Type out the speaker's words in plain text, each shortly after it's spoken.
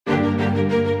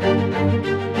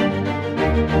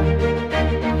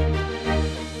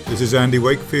This is Andy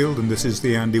Wakefield, and this is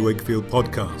the Andy Wakefield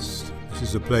podcast. This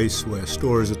is a place where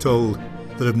stories are told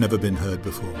that have never been heard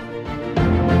before.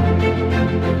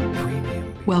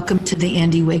 Welcome to the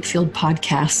Andy Wakefield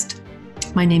podcast.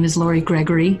 My name is Lori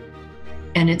Gregory,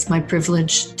 and it's my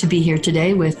privilege to be here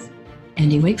today with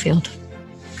Andy Wakefield.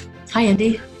 Hi,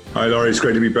 Andy. Hi, Lori. It's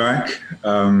great to be back.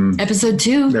 Episode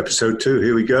 2. Episode 2.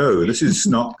 Here we go. This is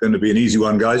not going to be an easy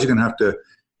one, guys. You're going to have to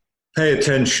pay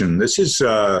attention. This is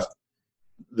the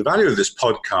value of this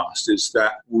podcast is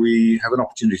that we have an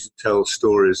opportunity to tell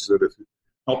stories that have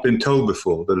not been told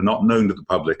before, that are not known to the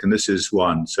public, and this is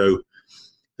one. So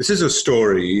this is a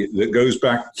story that goes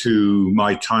back to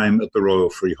my time at the Royal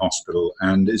Free Hospital,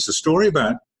 and it's a story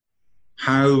about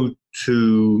how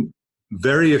to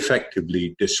very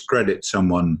effectively discredit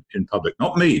someone in public,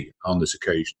 not me on this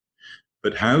occasion,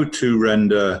 but how to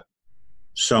render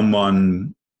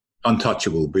someone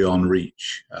untouchable, beyond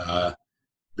reach,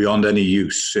 beyond any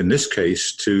use, in this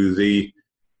case, to the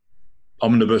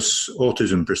omnibus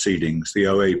autism proceedings, the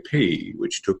OAP,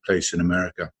 which took place in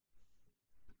America,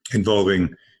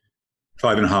 involving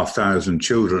 5,500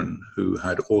 children who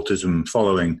had autism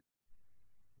following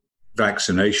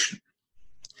vaccination.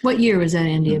 What year was that,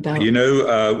 Andy, about? You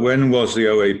know, when was the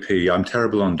OAP? I'm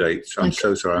terrible on dates. I'm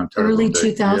so sorry. I'm terrible early on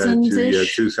dates. 2000s-ish? Yeah,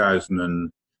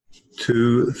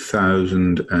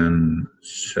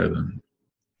 2007.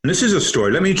 And this is a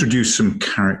story. Let me introduce some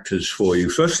characters for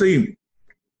you. Firstly,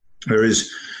 there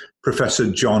is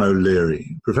Professor John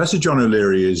O'Leary. Professor John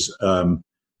O'Leary is a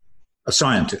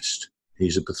scientist.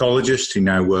 He's a pathologist. He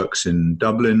now works in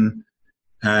Dublin.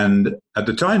 And at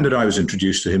the time that I was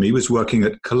introduced to him, he was working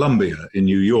at Columbia in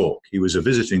New York. He was a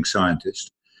visiting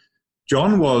scientist.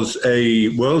 John was a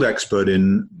world expert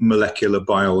in molecular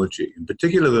biology, in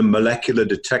particular the molecular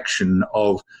detection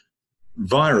of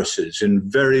viruses in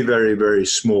very, very, very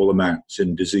small amounts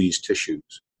in diseased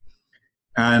tissues.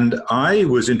 And I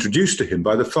was introduced to him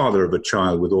by the father of a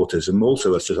child with autism,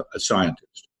 also a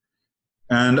scientist.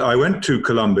 And I went to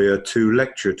Columbia to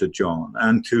lecture to John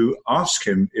and to ask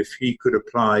him if he could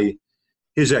apply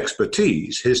his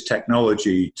expertise, his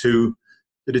technology, to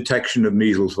the detection of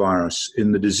measles virus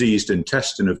in the diseased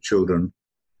intestine of children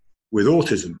with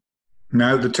autism.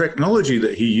 Now, the technology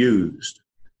that he used,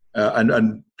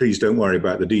 and please don't worry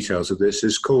about the details of this,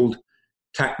 is called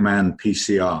Waxman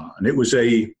PCR. And it was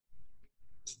I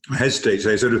hesitate to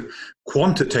say, sort of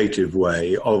quantitative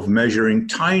way of measuring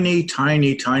tiny,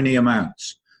 tiny, tiny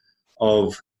amounts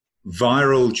of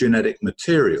viral genetic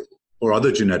material or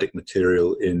other genetic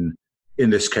material in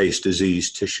this case,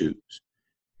 diseased tissues.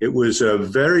 It was is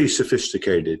very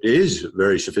sophisticated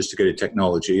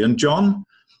technology. And John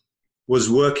was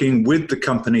working with the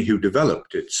company who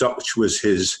developed it. Such was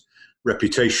his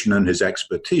reputation and his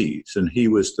expertise. And he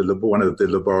was one of the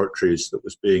laboratories that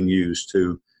was being used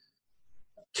to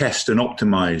test and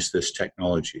optimize this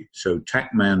technology. So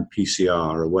Waxman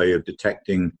PCR, a way of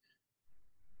detecting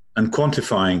and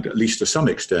quantifying, at least to some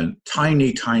extent,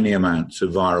 tiny, tiny amounts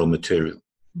of viral material.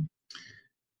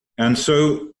 And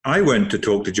so I went to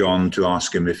talk to John to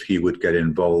ask him if he would get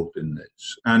involved in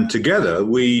this. And together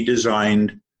we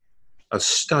designed a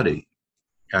study.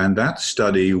 And that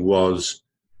study was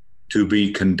to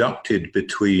be conducted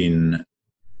between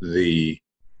the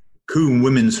Coombe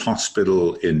Women's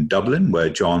Hospital in Dublin, where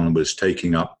John was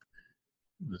taking up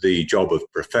the job of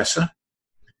professor,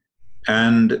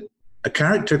 and a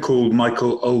character called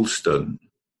Michael Oldstone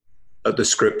at the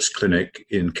Scripps Clinic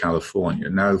in California.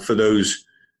 Now, for those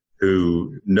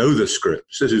who know the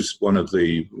Scripps, this is one of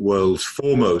the world's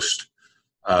foremost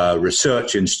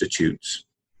research institutes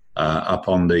up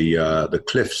on the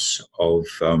cliffs of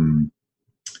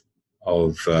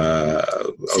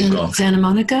Santa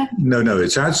Monica? No,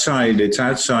 it's outside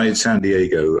San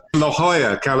Diego. La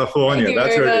Jolla, California. Thank you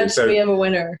That's very where it much. is. So we have a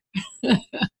winner.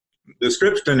 the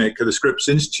Scripps Clinic, the Scripps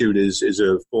Institute, is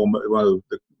one of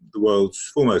the world's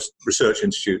foremost research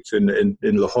institutes in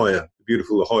La Jolla,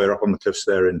 beautiful La Jolla, up on the cliffs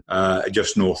there in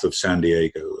just north of San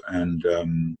Diego. And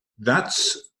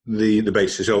that's the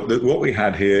basis of what we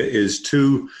had here is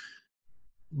two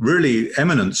really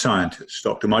eminent scientists,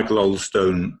 Dr. Michael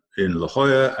Oldstone in La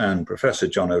Jolla and Professor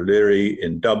John O'Leary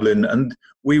in Dublin. And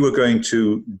we were going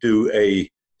to do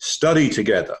a study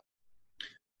together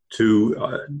to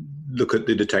look at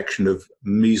the detection of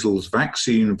measles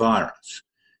vaccine virus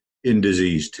in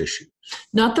diseased tissues.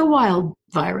 Not the wild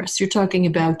virus. You're talking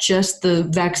about just the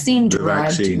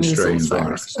vaccine-derived measles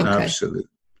virus. Okay. Absolutely.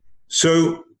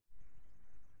 So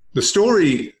the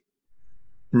story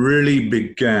really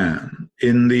began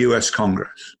in the US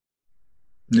Congress.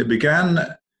 It began,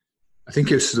 I think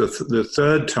it's the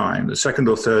third time, the second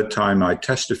or third time I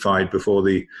testified before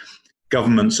the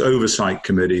government's oversight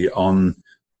committee on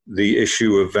the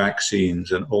issue of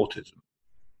vaccines and autism.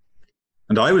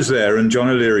 And I was there and John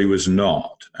O'Leary was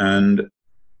not. And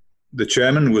the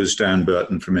chairman was Dan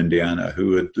Burton from Indiana,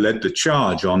 who had led the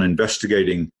charge on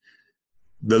investigating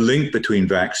the link between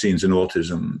vaccines and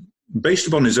autism based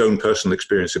upon his own personal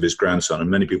experience of his grandson. And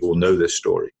many people will know this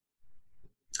story.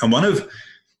 And one of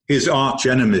his arch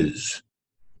enemies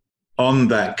on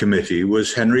that committee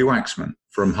was Henry Waxman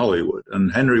from Hollywood.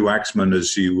 And Henry Waxman,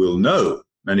 as you will know,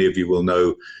 many of you will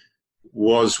know,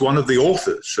 was one of the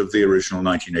authors of the original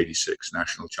 1986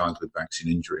 National Childhood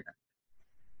Vaccine Injury Act.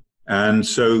 And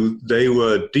so they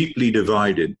were deeply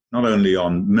divided, not only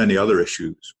on many other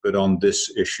issues, but on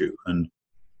this issue and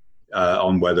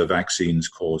on whether vaccines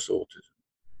cause autism.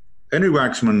 Henry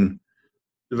Waxman,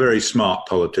 a very smart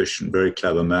politician, very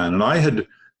clever man, and I had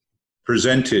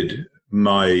presented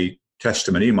my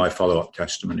testimony, my follow-up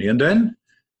testimony, and then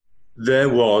there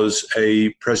was a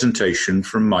presentation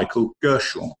from Michael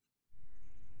Gershon.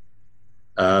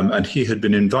 And he had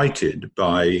been invited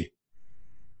by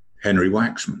Henry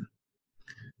Waxman.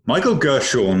 Michael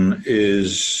Gershon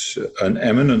is an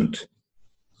eminent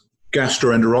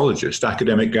gastroenterologist,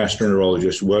 academic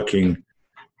gastroenterologist working,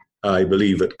 I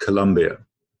believe, at Columbia.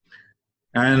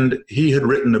 And he had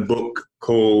written a book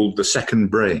called The Second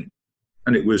Brain.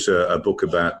 And it was a book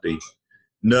about the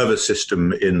nervous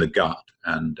system in the gut.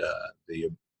 And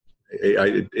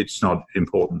it's not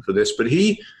important for this, but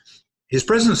his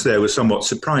presence there was somewhat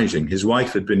surprising. His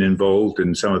wife had been involved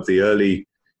in some of the early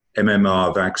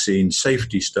MMR vaccine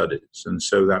safety studies, and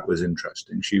so that was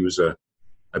interesting. She was,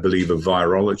 I believe, a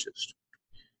virologist.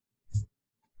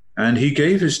 And he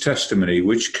gave his testimony,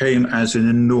 which came as an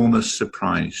enormous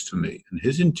surprise to me. And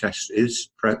his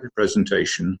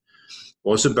presentation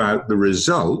was about the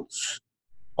results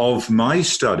of my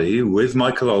study with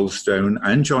Michael Oldstone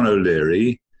and John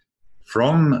O'Leary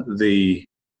from the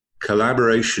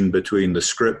collaboration between the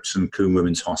Scripps and Coombe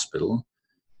Women's Hospital.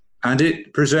 And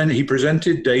he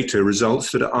presented data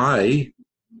results that I,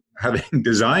 having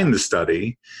designed the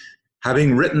study,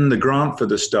 having written the grant for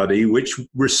the study, which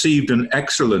received an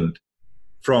excellent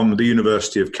from the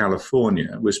University of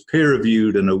California, was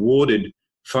peer-reviewed and awarded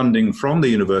funding from the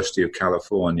University of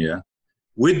California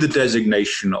with the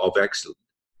designation of excellent.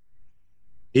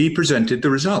 He presented the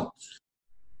results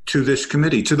to this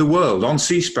committee, to the world, on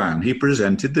C-SPAN. He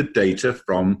presented the data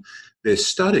from this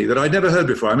study that I'd never heard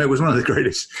before. I mean, it was one of the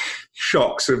greatest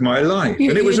shocks of my life.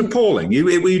 And it was appalling.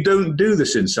 You don't do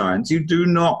this in science. You do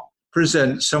not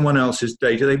present someone else's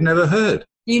data they've never heard.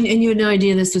 And you had no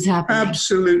idea this was happening?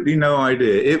 Absolutely no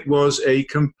idea. It was a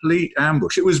complete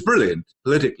ambush. It was brilliant,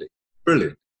 politically,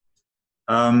 brilliant,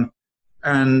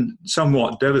 and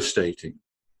somewhat devastating.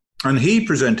 And he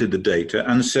presented the data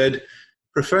and said,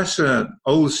 Professor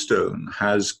Oldstone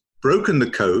has broken the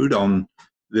code on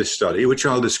this study, which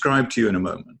I'll describe to you in a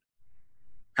moment,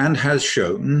 and has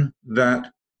shown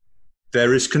that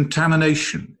there is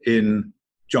contamination in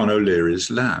John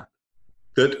O'Leary's lab,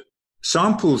 that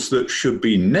samples that should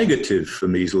be negative for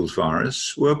measles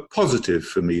virus were positive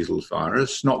for measles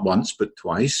virus, not once, but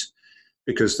twice,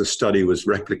 because the study was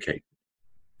replicated.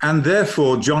 And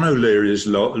therefore, John O'Leary's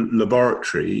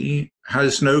laboratory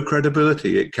has no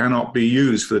credibility. It cannot be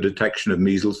used for the detection of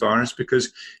measles virus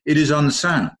because it is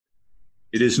unsound.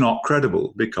 It is not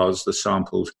credible because the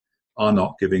samples are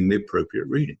not giving the appropriate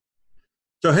reading.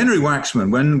 So Henry Waxman,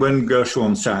 when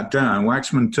Gershon sat down,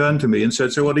 Waxman turned to me and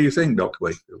said, "So what do you think, Dr.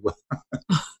 Wakefield?" Well,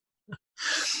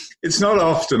 it's not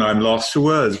often I'm lost for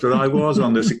words, but I was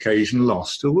on this occasion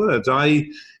lost for words. I've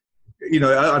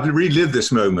relived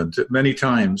this moment many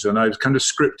times, and I've kind of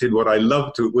scripted what I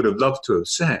would have loved to have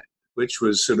said, which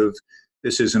was sort of,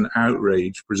 this is an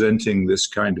outrage presenting this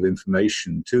kind of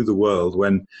information to the world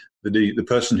when the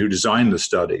person who designed the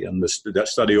study and the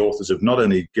study authors have not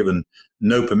only given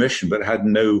no permission, but had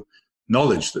no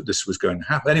knowledge that this was going to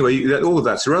happen. Anyway, all of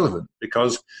that's irrelevant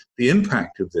because the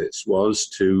impact of this was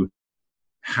to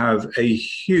have a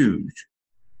huge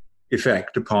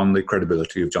effect upon the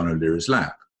credibility of John O'Leary's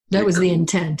lab. That was the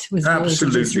intent.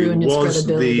 Absolutely was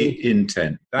the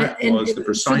intent. That was the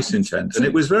precise intent. And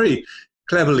it was very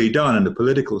cleverly done in a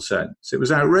political sense. It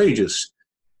was outrageous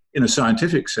in a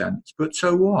scientific sense, but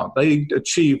so what? They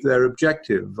achieved their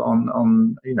objective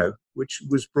on which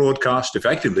was broadcast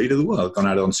effectively to the world, gone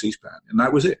out on C-SPAN, and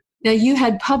that was it. Now, you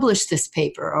had published this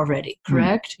paper already,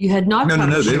 correct? You had not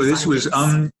published No, this was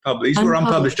unpublished. These were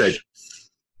unpublished data.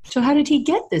 So how did he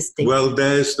get this data? Well,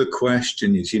 there's the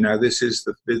question. This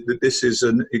is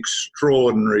an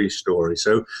extraordinary story.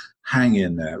 So hang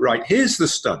in there. Right, here's the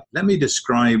study. Let me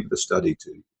describe the study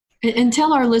to you. And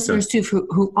tell our listeners, too,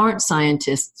 who aren't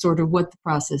scientists, sort of what the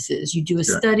process is. You do a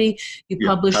study, you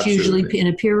publish usually in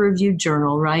a peer-reviewed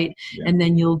journal, right? Yeah. And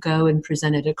then you'll go and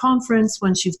present at a conference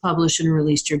once you've published and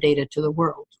released your data to the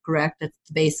world, correct? That's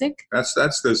the basic? That's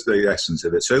the essence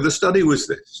of it. So the study was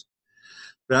this,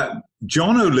 that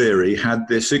John O'Leary had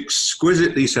this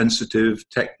exquisitely sensitive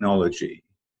technology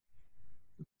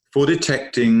for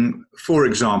detecting, for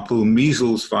example,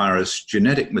 measles virus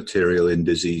genetic material in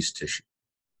diseased tissue.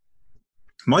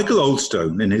 Michael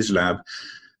Oldstone, in his lab,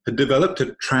 had developed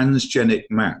a transgenic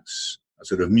mouse, a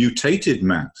sort of mutated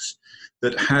mouse,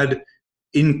 that had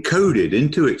encoded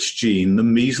into its gene the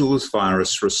measles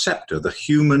virus receptor, the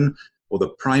human or the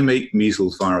primate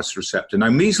measles virus receptor. Now,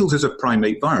 measles is a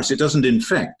primate virus. It doesn't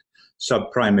infect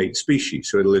subprimate species.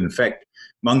 So it'll infect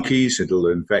monkeys, it'll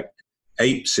infect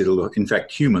apes, it'll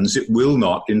infect humans. It will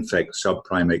not infect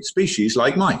subprimate species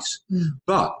like mice.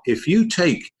 But if you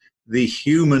take the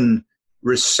human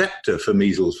receptor for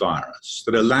measles virus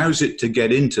that allows it to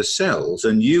get into cells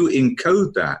and you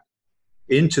encode that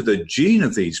into the gene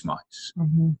of these mice,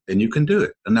 then you can do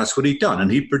it. And that's what he'd done.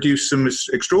 And he produced some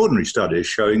extraordinary studies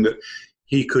showing that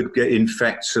he could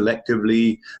infect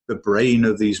selectively the brain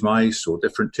of these mice or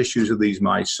different tissues of these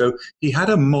mice. So he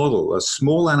had a model, a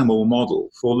small animal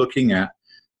model for looking at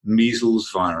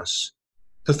measles virus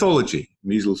pathology,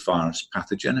 measles virus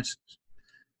pathogenesis.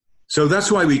 So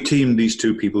that's why we teamed these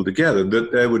two people together,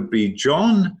 that there would be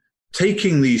John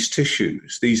taking these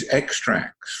tissues, these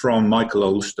extracts from Michael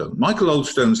Oldstone. Michael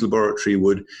Oldstone's laboratory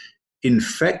would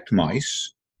infect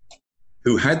mice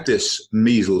who had this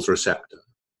measles receptor,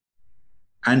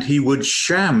 and he would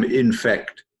sham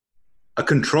infect a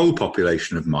control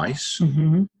population of mice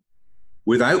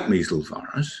without measles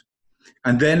virus,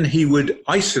 and then he would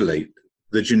isolate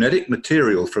the genetic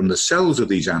material from the cells of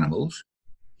these animals.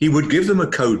 He would give them a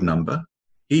code number.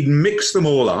 He'd mix them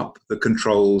all up, the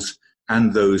controls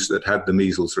and those that had the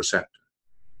measles receptor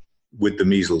with the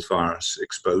measles virus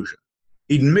exposure.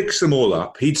 He'd mix them all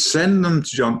up. He'd send them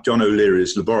to John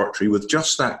O'Leary's laboratory with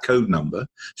just that code number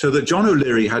so that John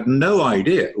O'Leary had no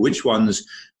idea which ones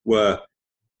were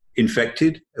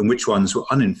infected and which ones were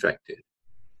uninfected.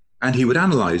 And he would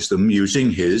analyze them using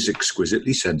his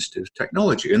exquisitely sensitive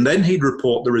technology. And then he'd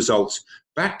report the results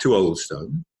back to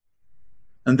Oldstone.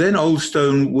 And then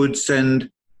Oldstone would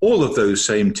send all of those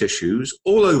same tissues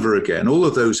all over again, all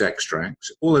of those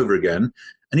extracts all over again,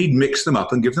 and he'd mix them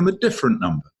up and give them a different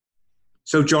number.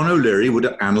 So John O'Leary would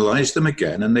analyze them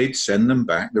again, and they'd send them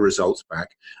back, the results back,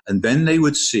 and then they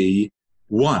would see,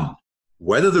 one,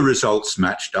 whether the results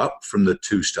matched up from the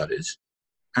two studies,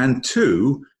 and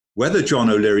two, whether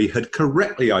John O'Leary had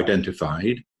correctly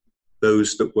identified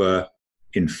those that were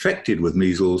infected with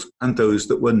measles and those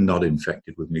that were not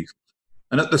infected with measles.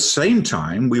 And at the same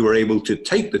time, we were able to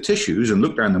take the tissues and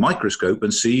look down the microscope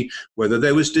and see whether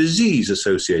there was disease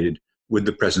associated with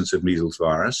the presence of measles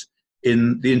virus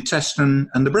in the intestine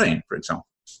and the brain, for example.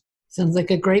 Sounds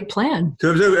like a great plan.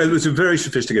 So it was a very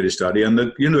sophisticated study, and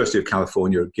the University of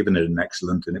California had given it an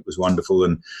excellent, and it was wonderful.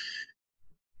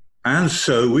 And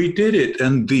so we did it,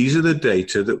 and these are the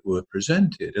data that were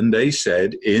presented. And they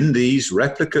said in these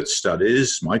replicate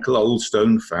studies, Michael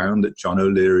Oldstone found that John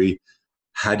O'Leary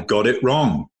had got it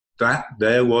wrong, that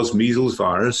there was measles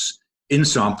virus in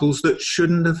samples that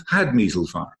shouldn't have had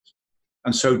measles virus.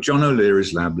 And so John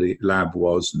O'Leary's lab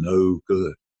was no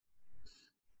good.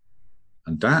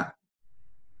 And that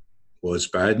was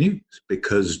bad news,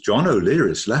 because John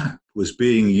O'Leary's lab was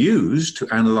being used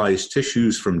to analyze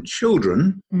tissues from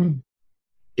children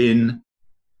in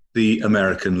the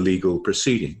American legal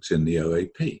proceedings in the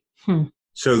OAP.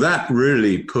 So that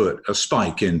really put a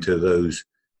spike into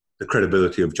the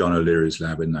credibility of John O'Leary's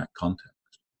lab in that context.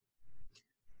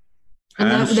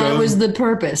 And that was the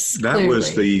purpose. That clearly.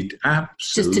 Was the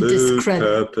absolute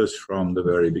purpose from the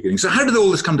very beginning. So how did all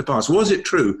this come to pass? Was it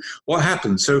true? What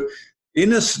happened? So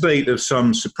in a state of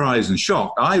some surprise and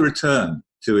shock, I returned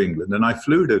to England and I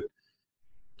flew to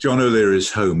John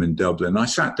O'Leary's home in Dublin. I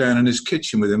sat down in his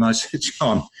kitchen with him. I said,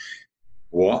 John,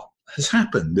 what has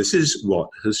happened? This is what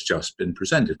has just been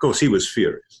presented. Of course, he was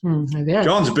furious.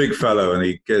 John's a big fellow and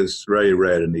he gets very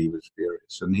red, and he was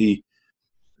furious. And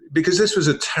because this was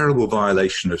a terrible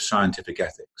violation of scientific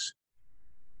ethics.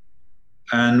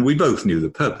 And we both knew the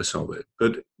purpose of it.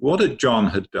 But what John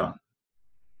had done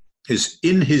is,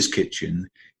 in his kitchen,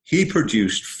 he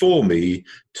produced for me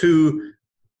 2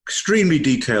 extremely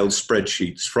detailed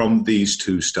spreadsheets from these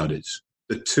 2 studies,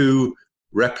 the 2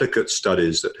 replicate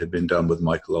studies that had been done with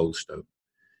Michael Oldstone.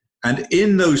 And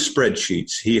in those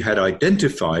spreadsheets, he had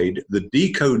identified the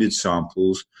decoded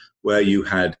samples where you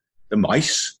had the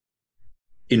mice,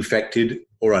 infected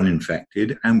or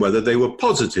uninfected, and whether they were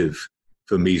positive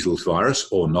for measles virus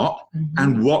or not,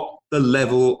 and what the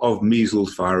level of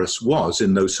measles virus was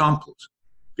in those samples.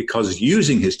 Because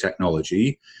using his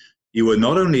technology, you were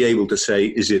not only able to say,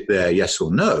 is it there, yes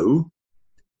or no,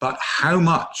 but how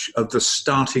much of the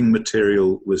starting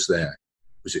material was there?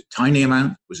 Was it tiny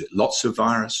amount? Was it lots of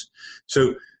virus?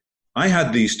 So I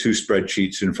had these two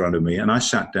spreadsheets in front of me, and I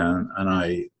sat down and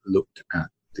I looked at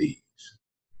these.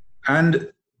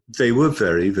 And they were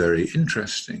very, very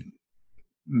interesting,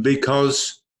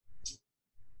 because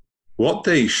what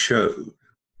they showed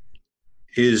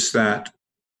is that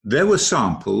there were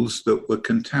samples that were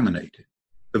contaminated.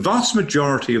 The vast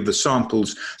majority of the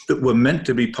samples that were meant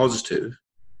to be positive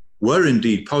were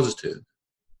indeed positive,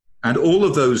 and all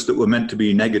of those that were meant to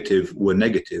be negative were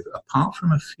negative, apart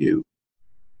from a few.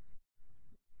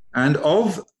 And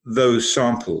of those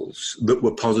samples that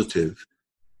were positive,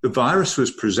 the virus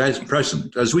was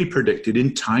present, as we predicted,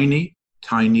 in tiny,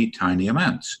 tiny, tiny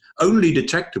amounts, only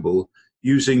detectable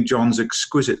using John's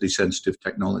exquisitely sensitive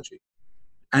technology.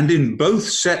 And in both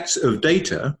sets of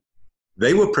data,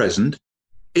 they were present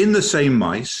in the same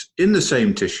mice, in the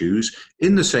same tissues,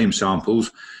 in the same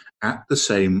samples, at the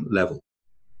same level.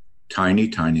 Tiny,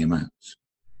 tiny amounts.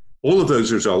 All of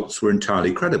those results were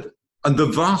entirely credible. And the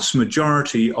vast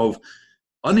majority of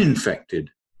uninfected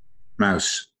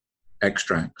mouse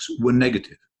extracts were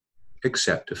negative,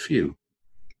 except a few.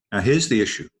 Now, here's the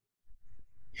issue.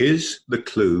 Here's the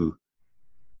clue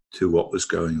to what was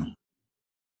going on.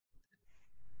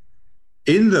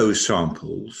 In those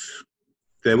samples,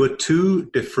 there were two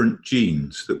different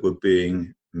genes that were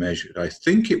being measured. I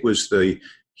think it was the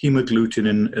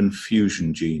hemagglutinin and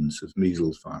fusion genes of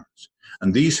measles virus.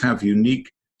 And these have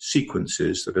unique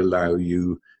sequences that allow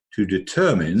you to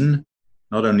determine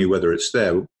not only whether it's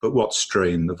there, but what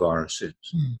strain the virus is.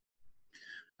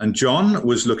 And John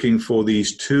was looking for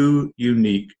these two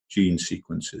unique gene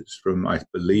sequences from, I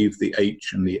believe, the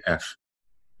H and the F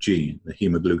gene, the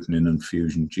hemagglutinin and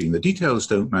fusion gene. The details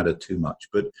don't matter too much,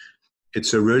 but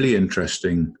it's a really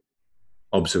interesting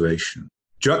observation.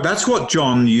 That's what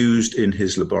John used in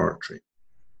his laboratory.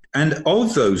 And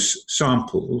of those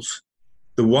samples,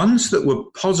 the ones that were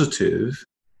positive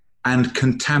and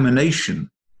contamination,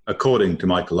 according to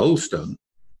Michael Oldstone,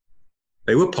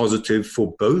 they were positive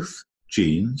for both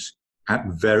genes at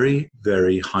very,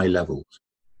 very high levels.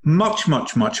 Much,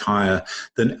 much, much higher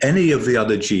than any of the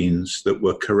other genes that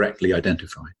were correctly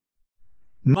identified.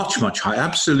 Much, much higher,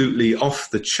 absolutely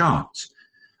off the charts.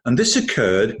 And this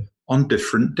occurred on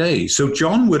different days. So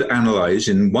John would analyze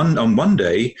on one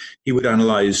day, he would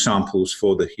analyze samples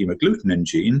for the hemagglutinin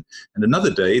gene, and another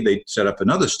day they'd set up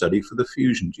another study for the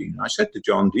fusion gene. I said to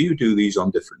John, do you do these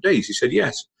on different days? He said,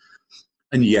 yes.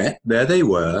 And yet there they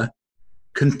were,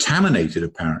 contaminated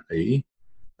apparently,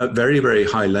 at very, very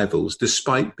high levels,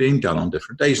 despite being done on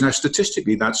different days. Now,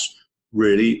 statistically, that's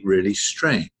really, really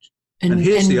strange. And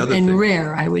here's the other thing. And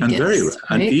rare, I would guess. And very rare.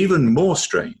 Right? And even more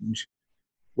strange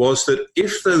was that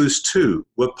if those two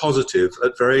were positive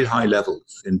at very high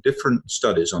levels in different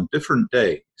studies on different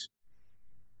days,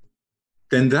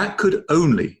 then that could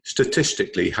only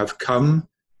statistically have come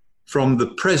from the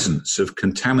presence of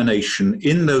contamination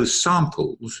in those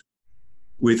samples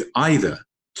with either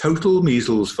total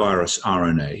measles virus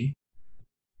RNA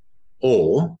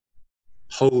or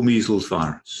whole measles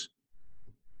virus,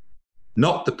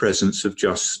 not the presence of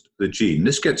just the gene.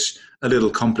 This gets a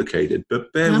little complicated,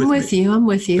 but bear with me. I'm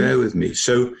with you. Bear with me.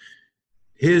 So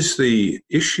here's the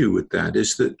issue with that,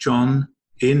 is that John,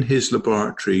 in his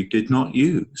laboratory, did not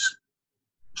use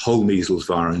whole measles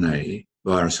virus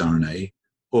RNA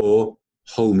or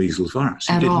whole measles virus.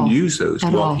 He didn't use those.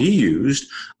 What he used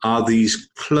are these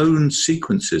cloned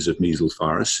sequences of measles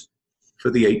virus for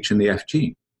the H and the F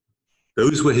gene.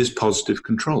 Those were his positive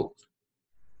controls.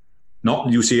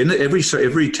 Not, you see, in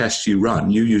every test you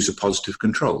run, you use a positive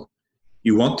control.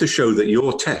 You want to show that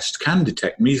your test can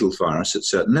detect measles virus at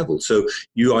certain levels. So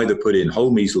you either put in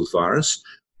whole measles virus,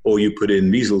 or you put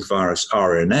in measles virus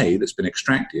RNA that's been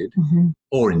extracted,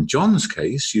 or in John's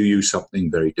case, you use something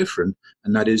very different,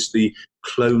 and that is the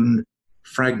cloned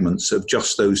fragments of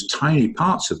just those tiny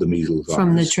parts of the measles virus.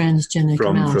 From the transgenic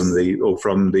mouse.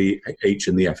 From the H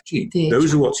and the F gene.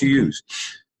 Those are what you use.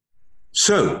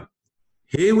 So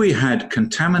here we had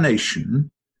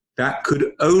contamination that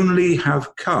could only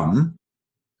have come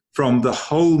from the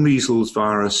whole measles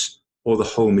virus or the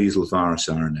whole measles virus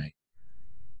RNA.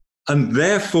 And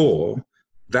therefore,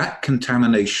 that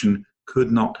contamination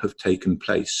could not have taken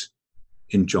place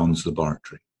in John's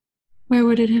laboratory. Where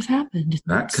would it have happened?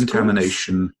 That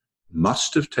contamination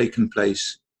must have taken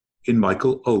place in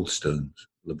Michael Oldstone's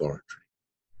laboratory.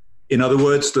 In other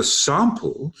words, the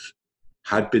samples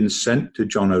had been sent to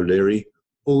John O'Leary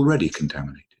already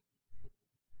contaminated.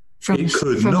 From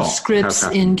Scripps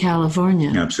in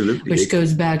California. Absolutely. Which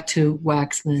goes back to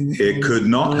Waxman. It could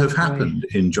not have happened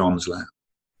in John's lab.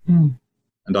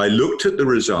 And I looked at the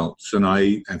results, and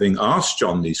having asked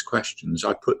John these questions,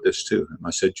 I put this to him. I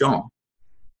said, John,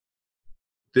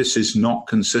 this is not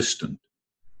consistent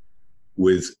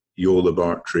with your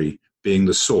laboratory being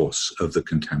the source of the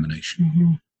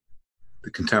contamination.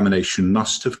 The contamination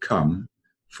must have come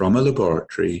from a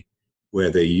laboratory where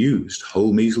they used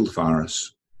whole measles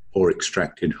virus or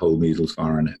extracted whole measles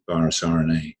virus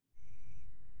RNA.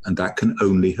 And that can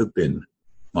only have been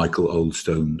Michael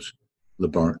Oldstone's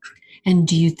laboratory. And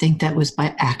do you think that was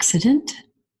by accident?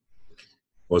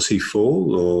 Was he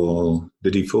fall, or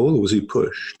did he fall, or was he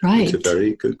pushed? Right. It's a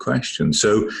very good question.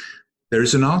 So there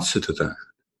is an answer to that.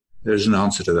 There's an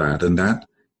answer to that. And that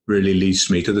really leads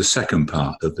me to the second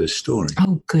part of this story.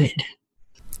 Oh, good.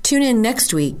 Tune in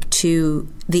next week to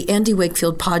the Andy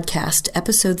Wakefield podcast,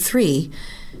 episode 3,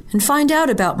 and find out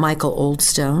about Michael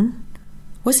Oldstone.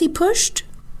 Was he pushed,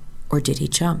 or did he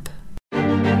jump?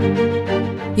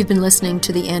 You've been listening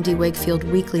to the Andy Wakefield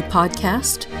Weekly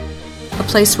Podcast, a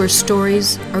place where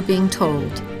stories are being told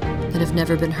that have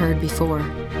never been heard before.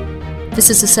 This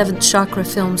is a Seventh Chakra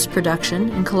Films production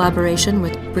in collaboration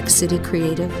with Brick City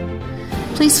Creative.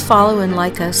 Please follow and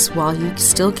like us while you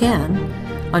still can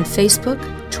on Facebook,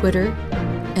 Twitter,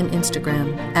 and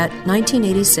Instagram at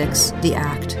 1986 The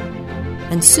Act,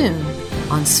 and soon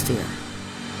on Sphere.